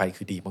งหินเหล็กไฟ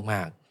คือดีม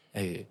าก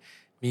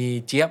ๆมี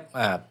เจี๊ยบ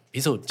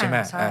พิสุทธิ์ใช่ไหม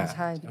ใ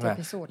ช่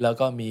พิสุทธิ์แล้ว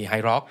ก็มีไฮ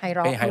ร็อก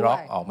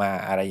ออกมา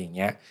อะไรอย่างเ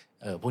งี้ย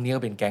พวกนี้ก็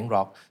เป็นแก๊ง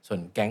ร็อกส่วน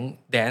แก๊ง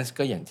แดนซ์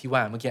ก็อย่างที่ว่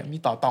าเมื่อกี้มี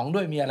ต่อตองด้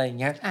วยมีอะไรอย่าง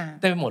เงี้ย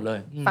ได้ไปหมดเลย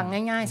ฟัง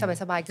ง่าย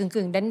ๆสบายๆ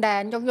กึ่งๆแด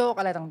นๆโยกๆ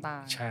อะไรต่า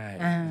งๆใช่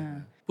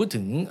พูดถึ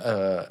ง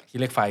หิน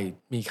เหล็กไฟ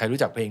มีใครรู้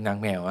จักเพลงนาง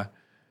แมวอ่ะ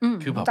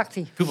คือแบ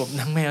บ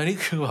นางแมวนี่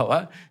คือแบบว่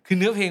าคือ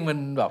เนื้อเพลงมัน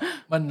แบบ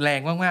มันแร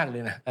งมากๆเล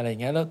ยนะอะไร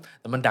เงี้ยแล้ว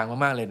แต่มันดัง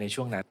มากๆเลยใน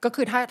ช่วงนั้นก็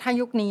คือถ้า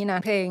ยุคนี้นะ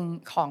เพลง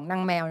ของนา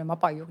งแมวเนี่ยมา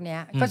ปล่อยยุคนี้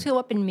ก็เชื่อ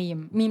ว่าเป็น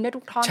มีมได้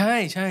ทุกท่อนใช่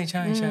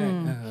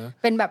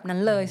เป็นแบบนั้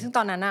นเลยซึ่งต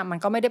อนนั้นอ่ะมัน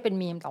ก็ไม่ได้เป็น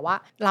มีมแต่ว่า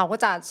เราก็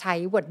จะใช้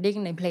วอร์ดดิ้ง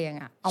ในเพลง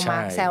อ่ะเอามา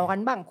แซวกั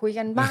นบ้างคุย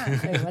กันบ้าง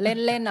หรือว่า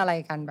เล่นอะไร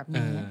กันแบบ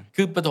นี้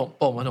คือปฐม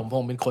พ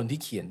งษ์เป็นคนที่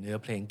เขียนเนื้อ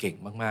เพลงเก่ง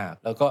มาก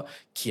ๆแล้วก็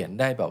เขียน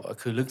ได้แบบ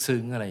คือลึก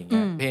ซึ้งอะไรอย่างเ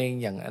งี้ยเพลง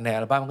อย่างในอั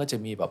ลบั้มก็จะ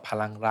มีแบบพ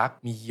ลังรัก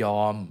มีย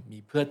อมมี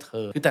เพื่อเธ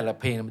อคือแต่ละ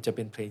เพลงมันจะเ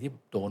ป็นเพลงที่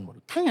โดนหมด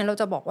ถ้าอย่างเรา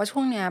จะบอกว่าช่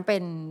วงนี้เ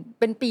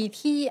ป็นปี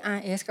ที่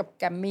RS กับ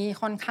แกรมมี่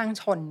ค่อนข้าง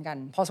ชนกัน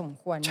พอสม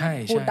ควร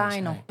พูดได้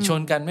เนาะช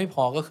นกันไม่พ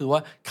อก็คือว่า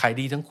ขาย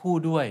ดีทั้งคู่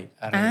ด้วย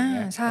อะไรอย่างเ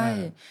งี้ยใช่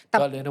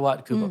ก็เรียกได้ว่า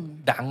คือแบบ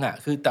ดังอ่ะ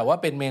คือแต่ว่า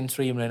เป็นเมนสต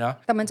รีมเลยเนาะ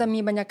แต่มันจะมี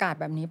บรรยากาศ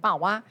แบบนี้เปล่า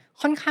ว่า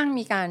ค่อนข้าง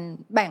มีการ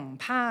แบ่ง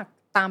ภาค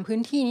ตามพื้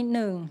นที่นิด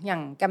นึงอย่า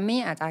งแกรม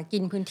มี่อาจจะกิ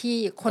นพื้นที่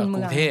คนเมื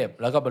องกรุงเทพ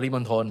แล้วก็ปริม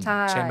ณฑล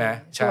ใช่ไหม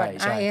ใช่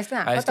RS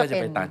ก็จะ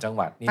เป็นต่างจังห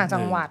วัดนิด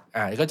นึง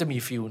ก็จะมี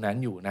ฟิลนั้น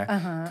อยู่นะ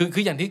คื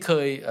ออย่างที่เค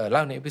ยเล่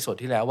าในเอพิโซด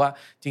ที่แล้วว่า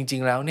จริ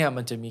งๆแล้วเนี่ย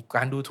มันจะมีก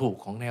ารดูถูก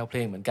ของแนวเพล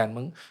งเหมือนกัน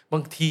บา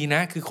งทีน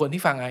ะคือคน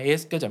ที่ฟัง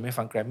RS ก็จะไม่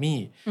ฟังแกรมมี่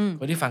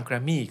คนที่ฟังแกร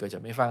มมี่ก็จะ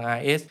ไม่ฟัง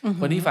RS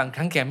คนที่ฟัง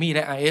ทั้งแกรมมี่แล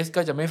ะ RS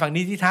ก็จะไม่ฟัง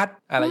นิติทัศน์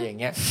อะไรอย่าง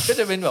เงี้ยก็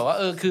จะเป็นแบบว่า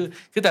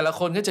คือแต่ละ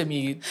คนก็จะมี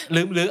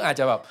หรืออาจ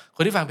จะแบบค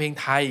นที่ฟังเพลง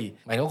ไทย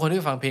หมายถึงคน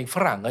ที่ฟังเพลงฝ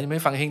รั่งก็จะไ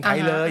ม่ฟังเพลงไทย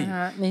เลย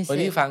คน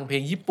ที่ฟังเพล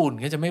งญี่ปุ่น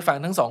ก็จะไม่ฟัง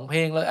ทั้ง2เพล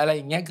งเลยอะไรอ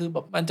ย่างเงี้ยคือแบ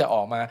บมันจะอ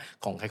อกมา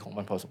ของใครของ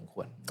มันพอสมค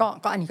วร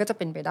ก็อันนี้ก็จะ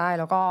เป็นไปได้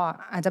แล้วก็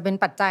อาจจะเป็น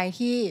ปัจจัย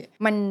ที่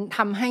มันท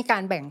ำให้กา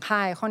รแบ่งค่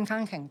ายค่อนข้า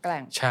งแข็งแกร่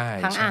ง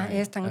ทั้ง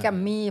RS ทั้งแกรม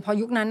มี่เพราะ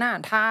ยุคนั้นน่ะ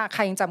ถ้าใค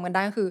รยังจำกันไ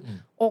ด้ก็คือ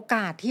โอก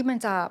าสที่มัน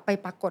จะไป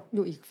ปรากฏอ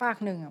ยู่อีกฝาก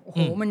นึงอ่ะโอ้โห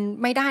มัน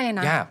ไม่ได้เลย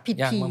นะผิด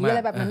ผีอะไ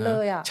รแบบนั้นเล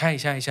ยอ่ะใช่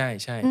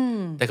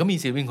แต่ก็มี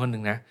ศิลปินคนนึ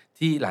งนะ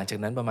ที่หลังจาก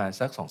นั้นประมาณ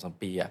สัก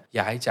 2-3 ปีอ่ะ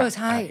ย้ายจาก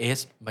RS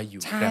มาอ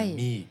ยู่แกรม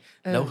มี่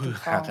แล้วฮือ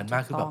ฮากันมา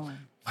กคือแบบ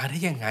มาได้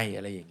ยังไงอ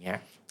ะไรอย่างเงี้ย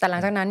แต่หลั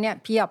งจากนั้นเนี่ย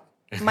เพียบ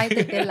ไม่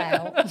ตื่นเต้นแล้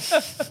ว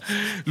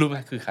รู้ไหม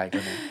คือใครค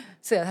นนั้น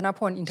เสือธน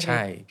พลอินทริใ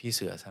ช่พี่เ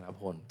สือธน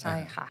พลใช่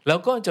ค่ะแล้ว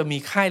ก็จะมี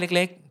ค่ายเ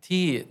ล็กๆ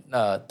ที่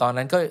ตอน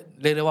นั้นก็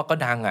เรียกได้ว่าก็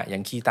ดังอ่ะอย่า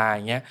งคีตาอ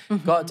ย่างเงี้ย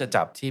ก็จะ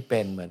จับที่เป็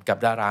นเหมือนกับ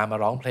ดารามา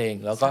ร้องเพลง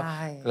แล้วก็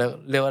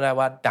เรียกได้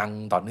ว่าดัง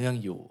ต่อเนื่อง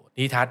อยู่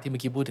นิทัศน์ที่เมื่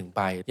อกี้พูดถึงไ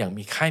ปอย่าง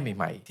มีค่ายใ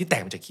หม่ๆที่แต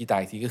กมาจากคีตา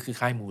ทีก็คือ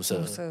ค่ายมูเซอ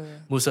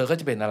ร์ก็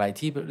จะเป็นอะไร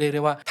ที่เรียกไ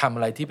ด้ว่าทำอ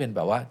ะไรที่เป็นแบ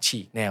บว่าฉี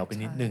กแนวไป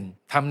นิดนึง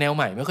ทำแนวใ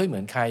หม่ไม่ค่อยเหมื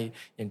อนใคร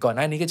อย่างก่อนห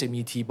น้านี้ก็จะมี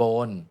ทีโบ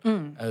น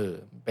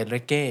เป็นเร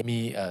เก้มี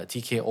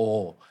TKO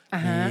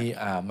มี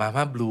มา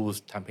ม่าบลู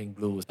ส์ทำเพลงบ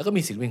ลูส์แล้วก็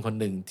มีศิลปินคน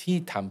หนึ่งที่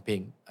ทำเพล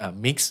ง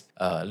มิกซ์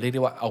เรียกไ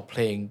ด้ว่าเอาเพ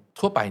ลง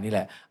ทั่วไปนี่แห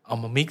ละเอา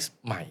มามิกซ์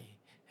ใหม่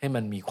ให้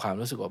มันมีความ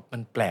รู้สึกว่ามั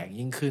นแปลก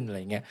ยิ่งขึ้นอะไร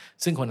เงี้ย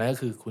ซึ่งคนนั้นก็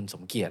คือคุณส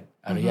มเกียรติ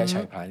อริย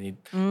ชัยพานิช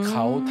เข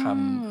าท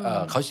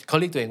ำเขา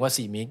เรียกตัวเองว่า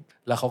Z-MYX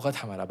แล้วเขาก็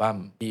ทำอัลบั้ม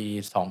ปี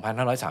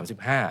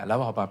 2535 แล้ว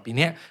พอมาปีเ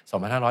นี้ย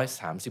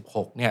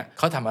 2536 เนี่ยเ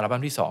ขาทำอัลบั้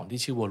มที่ 2 ที่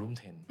ชื่อ Volume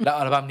 10 แล้ว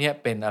อัลบั้มเนี้ย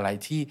เป็นอะไร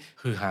ที่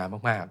ฮือฮา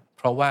มากๆเ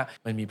พราะว่า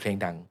มันมีเพลง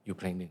ดังอยู่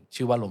เพลงหนึ่ง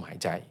ชื่อว่าลมหาย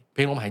ใจเพ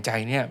ลงลมหายใจ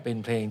เนี่ยเป็น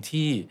เพลง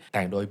ที่แ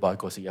ต่งโดยบอย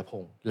โกศิยพ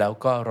งษ์แล้ว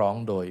ก็ร้อง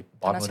โดย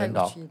บอสโมเดิร์น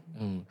ด็อก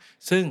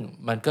ซึ่ง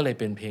มันก็เลย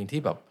เป็นเพลง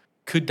ที่แบบ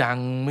คือดัง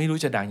ไม่รู้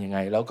จะดังยังไง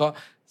แล้วก็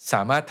ส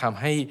ามารถท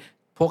ำให้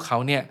พวกเขา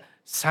เนี่ย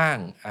สร้าง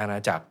อาณา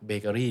จักรเบ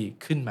เกอรี่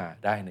ขึ้นมา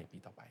ได้ในปี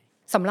ต่อไป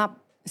สำหรับ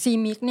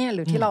Z-MYX เนี่ยห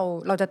รือที่เ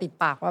ราจะติด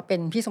ปากว่าเป็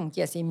นพี่สมเ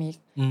กียรติ Z-MYX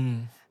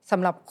ส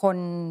ำหรับคน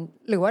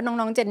หรือว่าน้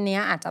องๆเจนเนี้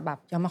ยอาจจะแบบ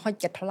ยังไม่ค่อย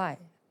เก็ตเท่าไหร่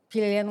พี่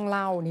เล่นต้องเ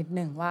ล่านิด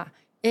นึงว่า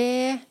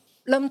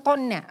เริ่มต้น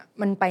เนี่ย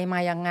มันไปมา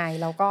ยังไง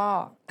แล้วก็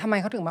ทำไม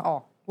เขาถึงมาออ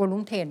กวอลลุ่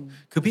ม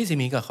10คือพี่ซิ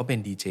มิก็เขาเป็น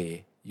ดีเจ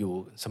อยู่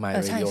สมัยเร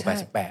ดิโอ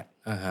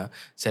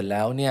88เสร็จแ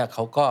ล้วเนี่ยเข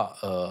าก็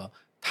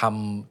ท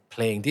ำเพ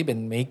ลงที่เป็น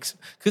มิกซ์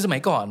คือสมั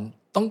ยก่อน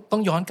ต้อ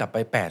งย้อนกลับไป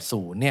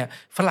80เนี่ย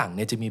ฝรั่งเ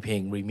นี่ยจะมีเพล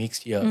งรีมิก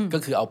ซ์เยอะก็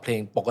คือเอาเพลง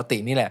ปกติ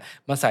นี่แหละ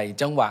มาใส่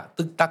จังหวะ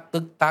ตึกตั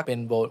กเป็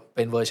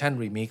นเวอร์ชัน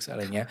รีมิกซ์อะไ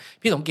รเงี้ย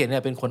พี่สมเกียรติเนี่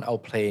ยเป็นคนเอา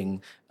เพล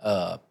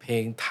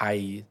งไทย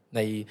ใน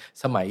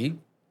สมัย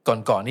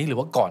ก่อนนี้หรือ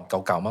ว่าก่อนเก่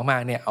าๆมา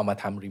กๆเนี่ยเอามา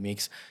ทำรีมิก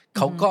ซ์เ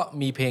ขาก็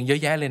มีเพลงเยอะ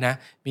แยะเลยนะ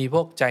มีพ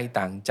วกใจ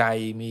ต่างใจ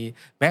มี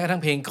แม้กระทั่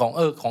งเพลงข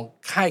อง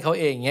ค่ายเขา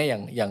เองเนี่ยอ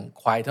ย่าง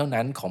ควายเท่า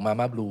นั้นของมา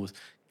ม่าบลูส์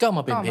ก็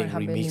มาเป็นเพลง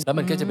รีมิกซ์แล้ว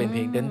มันก็จะเป็นเพ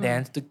ลงแดน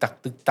ซ์ตึก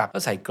ตักก็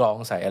ใส่กลอง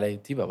ใส่อะไร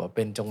ที่แบบว่าเ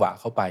ป็นจังหวะ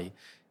เข้าไป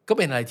ก็เ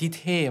ป็นอะไรที่เ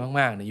ท่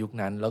มากๆในยุค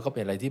นั้นแล้วก็เป็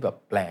นอะไรที่แบบ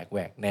แปลกแหว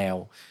กแนว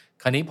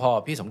คราวนี้พอ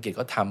พี่สมเกียรติ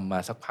ก็ทำมา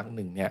สักพักห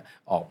นึ่งเนี่ย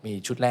ออกมี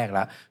ชุดแรกแ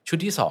ล้วชุด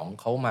ที่2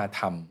เขามา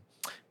ท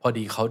ำพอ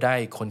ดีเขาได้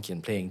คนเขียน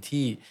เพลง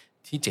ที่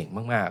เจ๋ง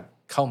มาก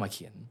ๆเข้ามาเ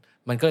ขียน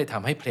มันก็เลยท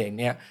ำให้เพลง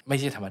เนี้ยไม่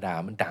ใช่ธรรมดา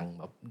มันดัง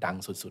แบบดัง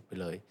สุดๆไป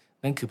เลย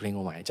นั่นคือเพลงล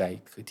มหายใจ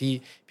คือที่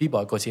พี่บ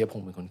อยโกศิยพง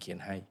ษ์เป็นคนเขียน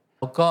ให้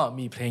แล้วก็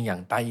มีเพลงอย่า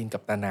งตายอินกั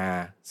บตานา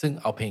ซึ่ง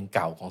เอาเพลงเ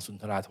ก่าของสุน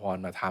ทราภร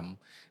ณ์มาท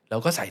ำแล้ว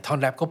ก็ใส่ท่อน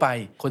แรปเข้าไป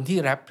คนที่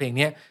แรปเพลง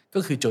นี้ก็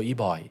คือโจอี้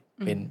บอย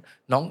เป็น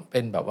น้องเป็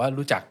นแบบว่า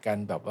รู้จักกัน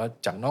แบบว่า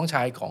จากน้องช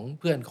ายของ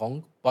เพื่อนของ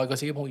บอยโก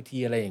ศิยพงษ์อีกที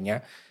อะไรอย่างเงี้ย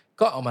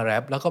ก็เอามาแร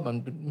ปแล้วก็มัน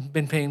เ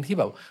ป็นเพลงที่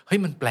แบบเฮ้ย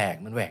มันแปลก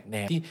มันแหวกแน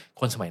วที่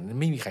คนสมัยนั้น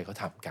ไม่มีใครเขา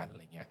ทำกันอะไ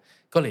รเงี้ย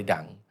ก็เลยดั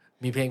ง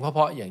มีเพลงเพ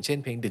ราะๆอย่างเช่น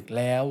เพลงดึก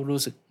แล้วรู้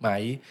สึกไหม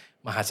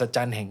มหัศจ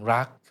รรย์แห่ง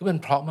รักคือมัน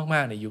เพราะม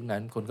ากๆในยุคนั้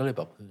นคนก็เลยแ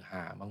บบฮือฮ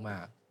ามา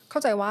กๆเข้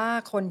าใจว่า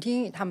คนที่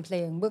ทำเพล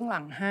งเบื้องหลั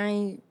งให้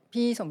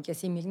พี่สมเกียรติ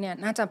ซีมิกเนี่ย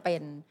น่าจะเป็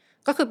น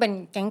ก็คือเป็น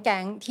แก๊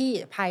งๆที่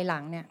ภายหลั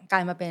งเนี่ยกลา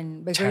ยมาเป็น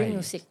เบเกอรี่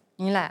มิวสิก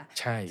นี่แหละ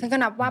ใช่ซึ่งก็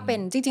นับว่าเป็น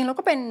จริงๆแล้ว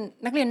ก็เป็น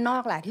นักเรียนนอ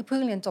กแหละที่เพิ่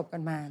งเรียนจบกั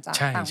นมาจาก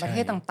ต่างประเท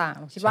ศต่างๆ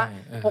เราคิดว่า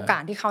โอกา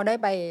สที่เขาได้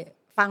ไป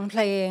ฟังเพ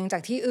ลงจา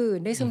กที่อื่น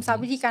ได้ซึมซับ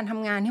วิธีการท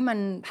ำงานที่มัน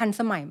ทัน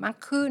สมัยมาก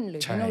ขึ้นหรื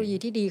อเทคโนโลยี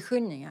ที่ดีขึ้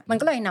นอย่างเงี้ยมัน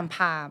ก็เลยนำพ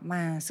าม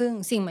าซึ่ง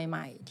สิ่งให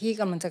ม่ๆที่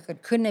กำลังจะเกิด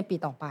ขึ้นในปี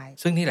ต่อไป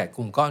ซึ่งนี่แหละก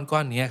ลุ่มก้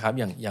อนนี้ครับ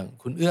อย่าง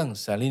คุณเอื้อง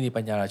สาลินี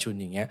ปัญญาราชุน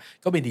อย่างเงี้ย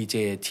ก็เป็นดีเจ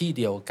ที่เ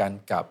ดียวกัน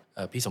กับ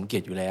พี่สมเกีย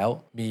รติอยู่แล้ว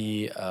มี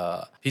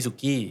พี่สุ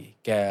กี้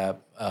แก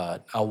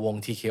เอาวง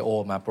TKO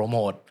มาโปรโม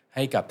ทใ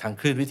ห้กับทาง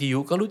คลื่นวิทยุ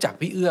ก็รู้จัก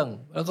พี่เอื้อง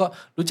แล้วก็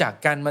รู้จัก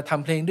กันมาท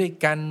ำเพลงด้วย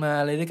กันมา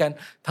อะไรด้วยกัน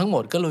ทั้งหม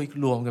ดก็เลย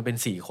รวมกันเป็น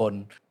4คน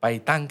ไป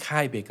ตั้งค่า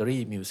ยเบเกอ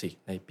รี่มิวสิก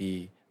ในปี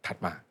ถัด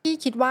มาพี่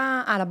คิดว่า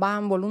อัลบั้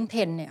มวอลลุ่ม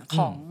 10 เนี่ยข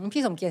อง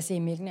พี่สมเกียรติซี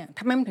มิกเนี่ยท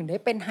ำไมมันถึงได้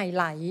เป็นไฮ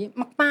ไลท์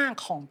มาก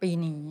ๆของปี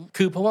นี้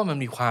คือเพราะว่ามัน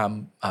มีความ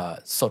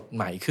สดใ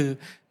หม่คือ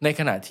ใน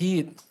ขณะที่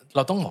เร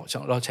าต้องบอก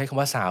เราใช้คำ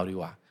ว่าซาวด์ดี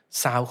กว่า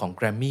ซาวด์ของแ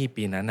กรมมี่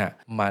ปีนั้นอ่ะ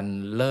มัน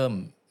เริ่ม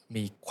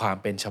มีความ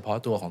เป็นเฉพาะ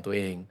ตัวของตัวเ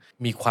อง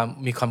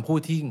มีคำพูด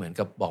ที่เหมือน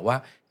กับบอกว่า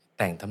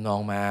แต่งทำนอง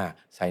มา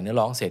ใส่เนื้อ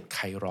ร้องเสร็จใค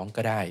รร้อง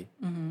ก็ได้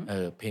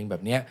เพลงแบ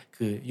บเนี้ย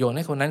คือโยนใ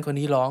ห้คนนั้นคน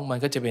นี้ร้องมัน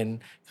ก็จะเป็น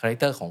คาแรค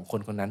เตอร์ของค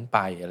นคนนั้นไป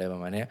อะไรปร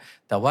ะมาณนี้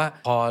แต่ว่า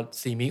พอ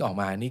ซีมิกออก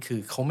มานี่คือ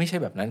เขาไม่ใช่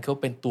แบบนั้นเขา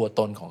เป็นตัว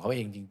ตนของเขาเอ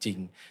งจริง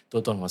ๆตั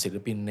วตนของศิล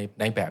ปิน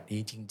ในแบบนี้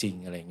จริง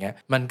ๆอะไรเงี้ย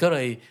มันก็เล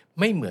ย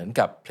ไม่เหมือน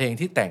กับเพลง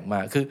ที่แต่งมา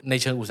คือใน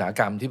เชิงอุตสาห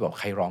กรรมที่บอก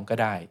ใครร้องก็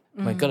ได้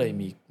มันก็เลย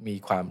มี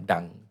ความ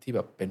ดังที่แ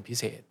บบเป็นพิ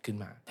เศษขึ้น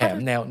มาแถม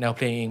แนวเพ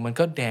ลงเองมัน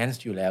ก็แดน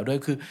ซ์อยู่แล้วด้วย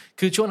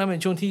คือช่วงนั้นเป็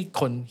นช่วงที่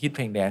คนฮิตเพ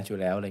ลงแดนซ์อยู่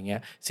แล้วอะไรเงี้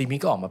ยซีมิก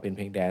ก็ออกมาเป็นเพ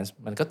ลงแดนซ์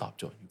มันก็ตอบ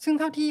โจทย์ซึ่ง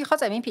เท่าที่เข้า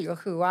ใจไม่ผิดก็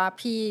คือว่า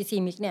พี่ซี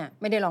มิกเนี่ย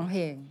ไม่ได้ร้องเพ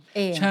ลงเ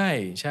องใ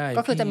ช่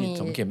ก็คือจะมี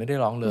สมเกียรติไม่ได้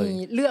ร้องเลยมี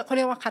เลือกเขาเ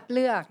รียกว่าคัดเ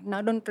ลือกนั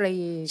กดนตรี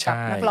กับ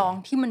นักร้อง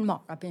ที่มันเหมา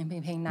ะกับเพ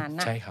ลงนั้น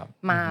นะ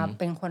มา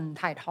เป็นคน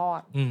ถ่ายทอด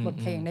บท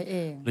เพลงได้เอ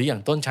งหรืออย่า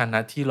งต้นชานั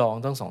ทที่ร้อง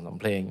ตั้ง 2-3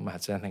 เพลงมหั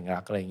ศจรรย์แห่งรั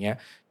กอะไรเงี้ย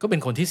ก็เป็น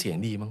คนที่เสียง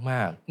ดีม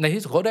ากๆใน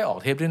ที่สุดเขาได้ออก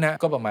เทปด้วยนะ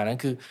ก็ประมาณนั้น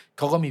คือเ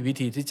ขาก็มีวิ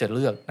ธีที่จะเ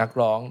ลือกนัก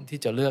ร้องที่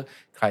จะเลือก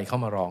ใครเข้า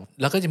มาร้อง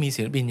แล้วก็จะมี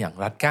ศิลปินอย่าง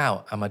รัตเกล้า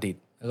อมดิษ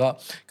ฐ์แล้วก็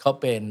เขา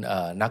เป็น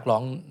นักร้อ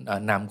ง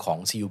นำของ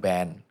CU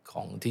Band ข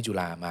องที่จุ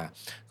ฬามา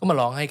ก็มา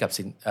ร้องให้กับ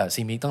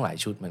ซีมิกตั้งหลาย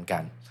ชุดเหมือนกั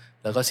น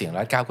แล้วก็เสียง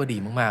รัตเกล้าก็ดี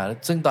มาก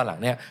ๆซึ่งตอนหลัง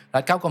เนี่ยรั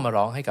ตเกล้าก็มา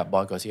ร้องให้กับบ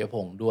อย กฤษยพ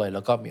งษ์ด้วยแ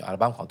ล้วก็มีอัล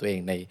บั้มของตัวเอง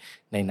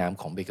ในนาม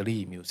ของเบเกอ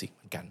รี่มิวสิกเห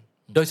มือนกัน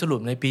โดยสรุ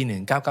ปในปี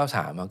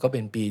1993มันก็เป็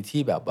นปี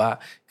ที่แบบว่า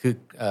คือ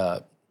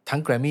ทั้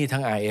ง Grammy ทั้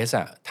ง RS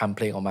อ่ะทำเพ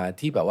ลงออกมา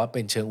ที่แบบว่าเ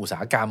ป็นเชิงอุตสา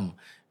หกรรม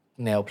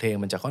แนวเพลง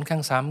มันจะค่อนข้า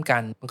งซ้ำกั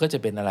นมันก็จะ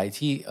เป็นอะไร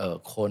ที่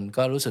คน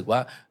ก็รู้สึกว่า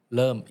เ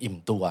ริ่มอิ่ม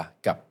ตัว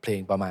กับเพล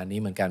งประมาณนี้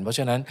เหมือนกันเพราะฉ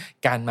ะนั้น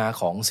การมา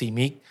ของซี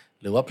มิก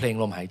หรือว่าเพลง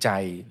ลมหายใจ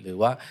หรือ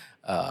ว่า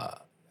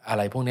อะไ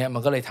รพวกนี้มั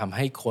นก็เลยทำใ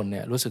ห้คนเ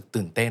นี่ยรู้สึก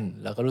ตื่นเต้น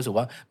แล้วก็รู้สึก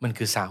ว่ามัน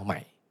คือซาวด์ใหม่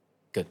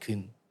เกิดขึ้น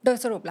โดย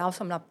สรุปแล้ว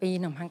สำหรับปี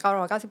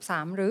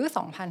 1993 หรือ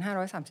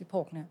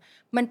 2536 เนี่ย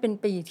มันเป็น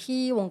ปี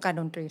ที่วงการ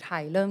ดนตรีไท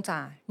ยเริ่มจะ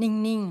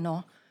นิ่งๆเนา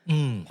ะ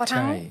เพราะ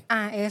ทั้ง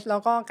RS แล้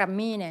วก็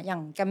Grammy เนี่ยอย่า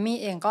ง Grammy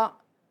เองก็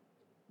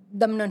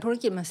ดำเนินธุร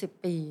กิจมา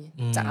10 ปี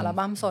จากอัล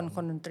บั้มโซนค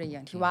นดนตรีอ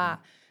ย่างที่ว่า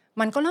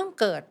มันก็เริ่ม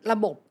เกิดระ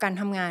บบการ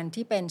ทำงาน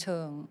ที่เป็นเชิ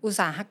งอุต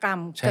สาหกรรม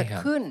เกิด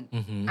ขึ้น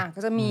ก็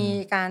จะมี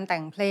การแต่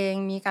งเพลง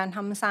มีการท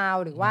ำซาว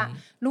ด์หรือว่า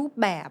รูป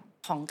แบบ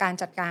ของการ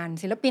จัดการ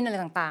ศิลปินอะไร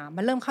ต่างๆ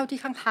มันเริ่มเข้าที่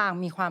ข้างทาง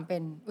มีความเป็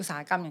นอุตสา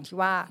หกรรมอย่างที่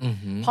ว่า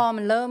พอ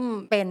มันเริ่ม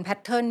เป็นแพท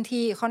เทิร์น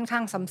ที่ค่อนข้า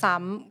งซ้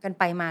ำๆกัน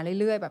ไปมา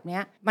เรื่อยๆแบบนี้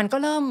มันก็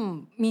เริ่ม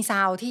มีซ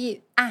าวด์ที่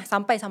ซ้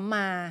ำไปซ้ำม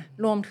า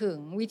รวมถึง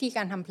วิธีก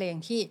ารทำเพลง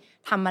ที่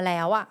ทำมาแล้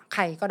วใค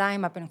รก็ได้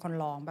มาเป็นคน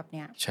ร้องแบบเ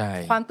นี้ย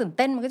ความตื่นเ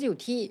ต้นมันก็จะอยู่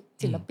ที่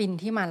ศิลปิน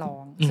ที่มาร้อ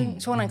งซึ่ง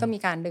ช่วงนั้นก็มี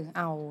การดึงเ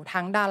อา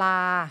ทั้งดารา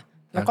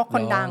แล้วก็ค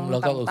นดังแล้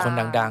วก็คน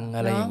ดังๆอ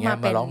ะไรอย่างเงี้ย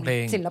มาร้องเพล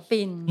งศิล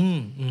ปิน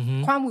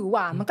ความหวือหว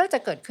ามันก็จะ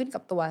เกิดขึ้นกั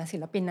บตัวศิ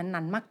ลปิน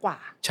นั้นๆมากกว่า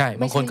ใช่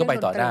บางคนก็ไป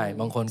ต่อได้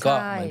บางคนก็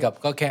เหมือนกับ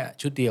ก็แค่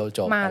ชุดเดียวจ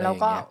บมาแล้ว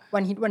ก็วั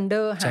นฮิตวันเด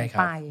อร์หาย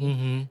ไป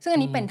ซึ่งอั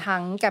นนี้เป็นทั้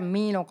งแกรม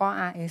มี่แล้วก็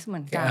RS เห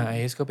มือนกัน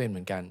RS ก็เป็นเห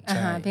มือนกันใ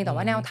ช่เพียงแต่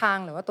ว่าแนวทาง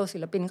หรือว่าตัวศิ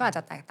ลปินก็อาจจ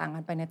ะแตกต่างกั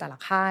นไปในแต่ละ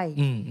ค่าย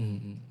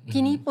ที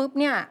นี้ปุ๊บ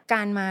เนี่ยก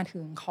ารมาถึ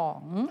งขอ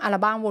งอัล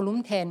บั้มวอลลุ่ม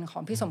 10 ขอ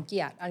งพี่สมเ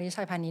กียรติอริ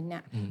ชัยพานิชเนี่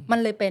ยมัน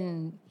เลยเป็น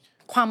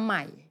ความให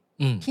ม่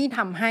ที่ท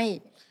ำให้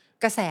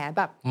กระแสแ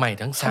บบใหม่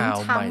ทั้งซาว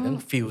ด์ใหม่ทั้ง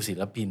ฟีลศิ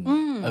ลปิน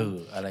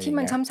อะไรที่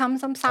มัน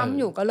ซ้ำๆๆๆ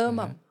อยู่ก็เริ่ม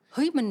แบบเ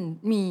ฮ้ยมัน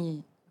มี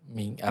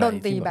มีอะไร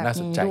ที่แบบน่า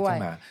สนใจขึ้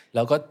นมาแ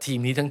ล้วก็ทีม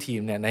นี้ทั้งทีม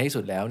เนี่ยในที่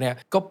สุดแล้วเนี่ย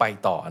ก็ไป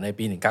ต่อใน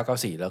ปี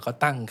1994แล้วก็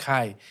ตั้งค่า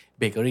ย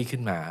เบเกอรี่ขึ้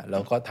นมาแล้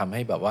วก็ทำใ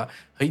ห้แบบว่า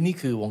เฮ้ยนี่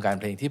คือวงการ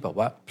เพลงที่แบบ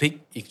ว่าพลิก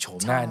อีกโฉม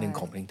หน้านึง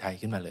ของเพลงไทย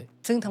ขึ้นมาเลย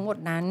ซึ่งทั้งหมด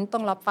นั้นต้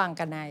องรับฟัง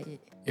กันใน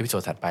เอพิโซ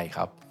ดถัดไปค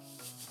รับ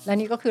และ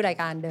นี่ก็คือราย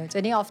การ The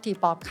Journey of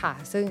T-Pop ค่ะ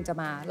ซึ่งจะ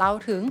มาเล่า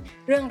ถึง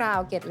เรื่องราว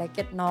เกร็ดเล็กเก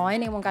ร็ดน้อย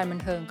ในวงการบัน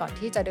เทิงก่อน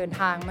ที่จะเดิน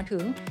ทางมาถึ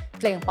ง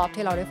เพลงป๊อป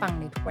ที่เราได้ฟัง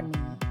ในทุกวัน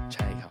นี้ใ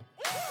ช่ครับ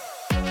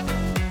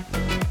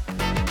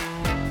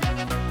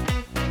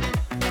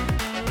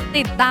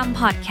ติดตาม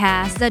พอดแค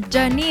สต์ The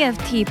Journey of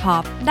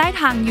T-Pop ได้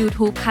ทาง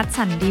YouTube คัดส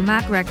รรดีมา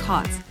ก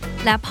Records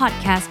และ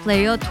Podcast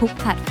Player ทุก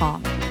แพลตฟอร์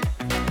ม